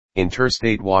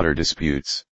Interstate water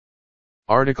disputes.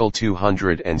 Article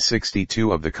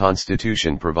 262 of the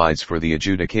Constitution provides for the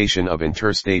adjudication of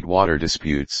interstate water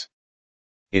disputes.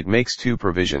 It makes two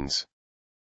provisions.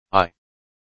 I.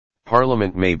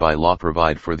 Parliament may by law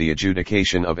provide for the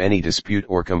adjudication of any dispute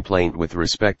or complaint with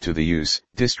respect to the use,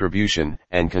 distribution,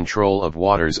 and control of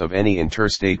waters of any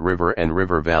interstate river and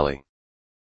river valley.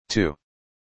 2.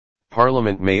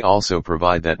 Parliament may also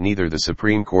provide that neither the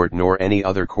Supreme Court nor any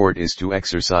other court is to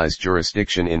exercise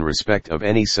jurisdiction in respect of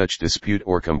any such dispute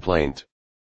or complaint.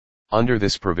 Under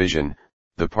this provision,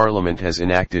 the Parliament has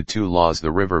enacted two laws: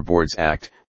 the River Boards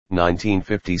Act,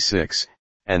 1956,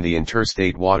 and the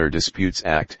Interstate Water Disputes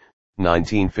Act,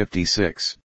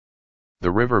 1956.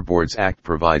 The River Boards Act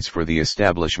provides for the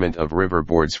establishment of river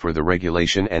boards for the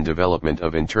regulation and development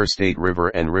of interstate river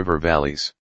and river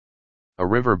valleys. A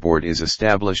river board is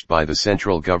established by the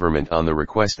central government on the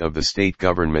request of the state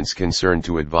governments concerned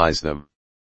to advise them.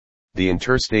 The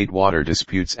Interstate Water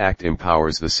Disputes Act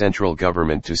empowers the central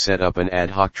government to set up an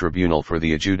ad hoc tribunal for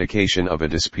the adjudication of a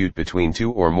dispute between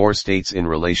two or more states in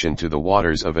relation to the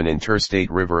waters of an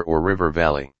interstate river or river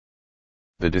valley.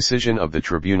 The decision of the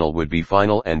tribunal would be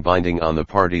final and binding on the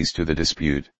parties to the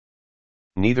dispute.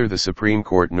 Neither the Supreme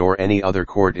Court nor any other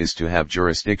court is to have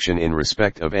jurisdiction in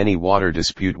respect of any water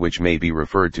dispute which may be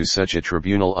referred to such a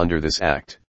tribunal under this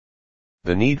act.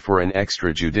 The need for an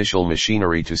extrajudicial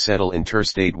machinery to settle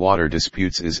interstate water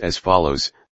disputes is as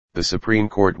follows. The Supreme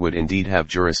Court would indeed have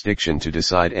jurisdiction to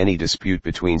decide any dispute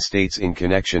between states in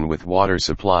connection with water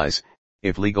supplies,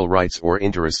 if legal rights or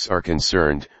interests are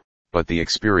concerned, but the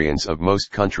experience of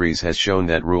most countries has shown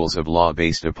that rules of law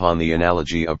based upon the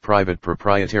analogy of private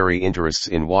proprietary interests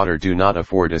in water do not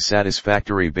afford a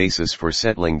satisfactory basis for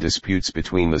settling disputes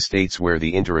between the states where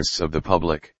the interests of the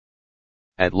public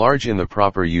at large in the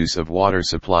proper use of water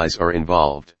supplies are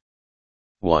involved.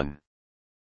 1.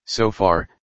 So far,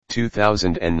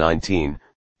 2019,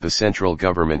 the central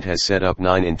government has set up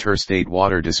 9 interstate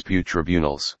water dispute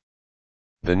tribunals.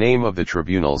 The name of the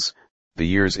tribunals, the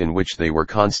years in which they were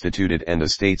constituted and the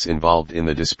states involved in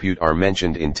the dispute are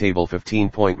mentioned in Table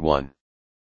 15.1.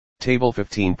 Table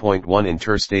 15.1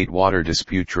 Interstate Water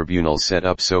Dispute Tribunals set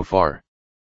up so far.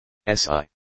 SI.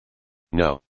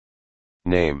 No.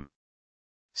 Name.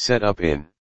 Set up in.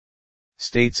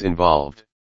 States involved.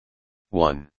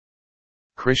 1.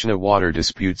 Krishna Water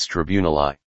Disputes Tribunal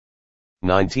I.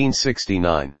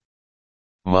 1969.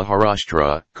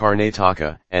 Maharashtra,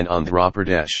 Karnataka, and Andhra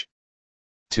Pradesh.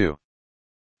 2.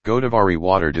 Godavari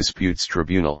Water Disputes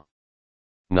Tribunal.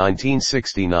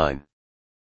 1969.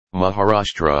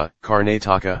 Maharashtra,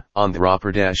 Karnataka, Andhra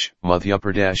Pradesh, Madhya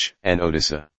Pradesh, and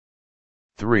Odisha.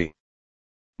 3.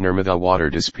 Narmada Water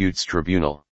Disputes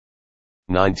Tribunal.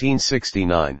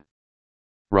 1969.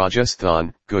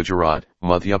 Rajasthan, Gujarat,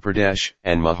 Madhya Pradesh,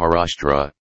 and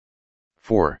Maharashtra.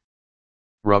 4.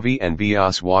 Ravi and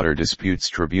Beas Water Disputes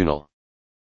Tribunal.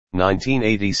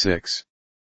 1986.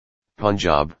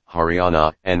 Punjab,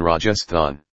 Haryana, and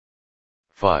Rajasthan.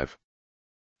 5.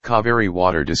 Kaveri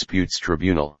Water Disputes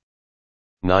Tribunal.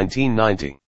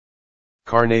 1990.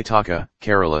 Karnataka,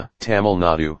 Kerala, Tamil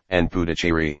Nadu, and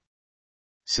Puducherry.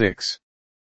 6.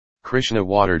 Krishna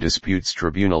Water Disputes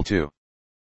Tribunal 2.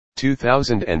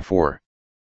 2004.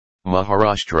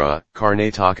 Maharashtra,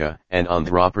 Karnataka, and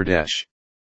Andhra Pradesh.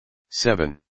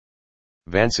 7.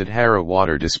 Vansadhara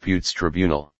Water Disputes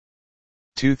Tribunal.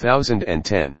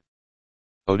 2010.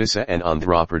 Odisha and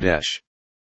Andhra Pradesh.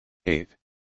 8.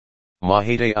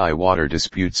 Mahatai Water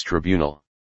Disputes Tribunal.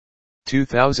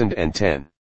 2010.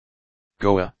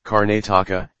 Goa,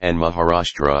 Karnataka, and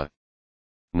Maharashtra.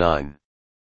 9.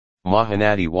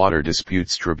 Mahanadi Water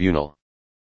Disputes Tribunal.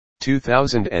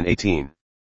 2018.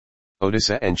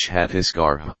 Odisha and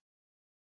Chhattisgarh.